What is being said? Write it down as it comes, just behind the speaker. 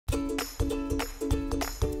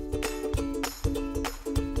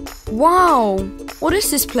Wow, what is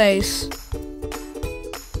this place?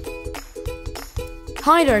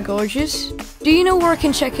 Hi there, gorgeous. Do you know where I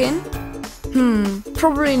can check in?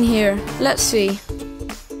 Probably in here. Let's see.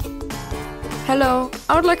 Hello,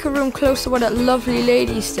 I would like a room close to where that lovely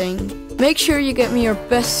lady's staying. Make sure you get me your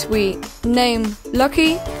best suite. Name,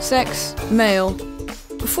 Lucky, sex, male.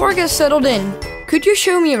 Before I get settled in, could you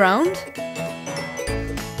show me around?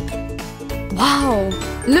 Wow,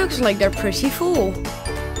 looks like they're pretty full.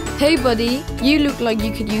 Hey buddy, you look like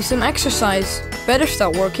you could use some exercise. Better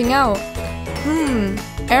start working out.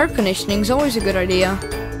 Air conditioning's always a good idea.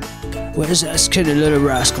 Where's that skinny little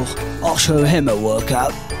rascal? I'll show him a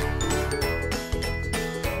workout.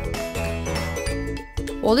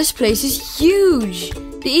 Well, this place is huge.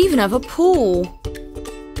 They even have a pool.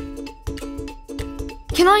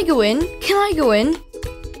 Can I go in? Can I go in?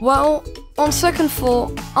 Well, on second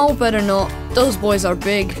thought, I'll better not. Those boys are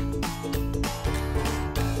big.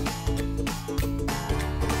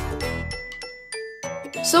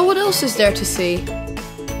 So what else is there to see?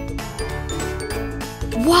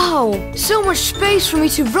 Wow, so much space for me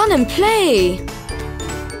to run and play!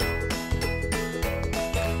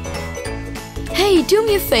 Hey, do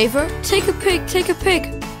me a favor, take a pic.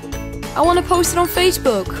 I want to post it on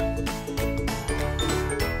Facebook.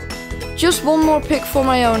 Just one more pic for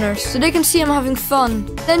my owners, so they can see I'm having fun.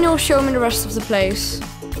 Then you'll show me the rest of the place.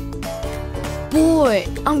 Boy,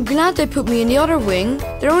 I'm glad they put me in the other wing.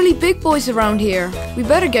 There are only big boys around here. We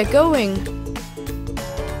better get going.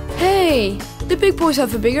 Hey, the big boys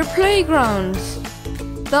have a bigger playground.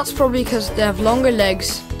 That's probably because they have longer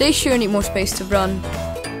legs. They sure need more space to run.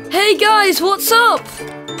 Hey guys, what's up?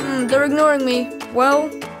 They're ignoring me. Well,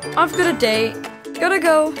 I've got a date. Gotta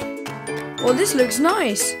go. Well, this looks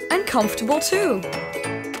nice and comfortable too.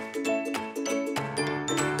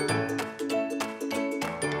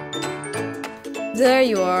 There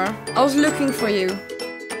you are. I was looking for you.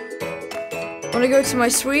 Wanna go to my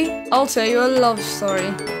suite? I'll tell you a love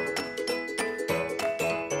story.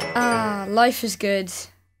 Ah, life is good.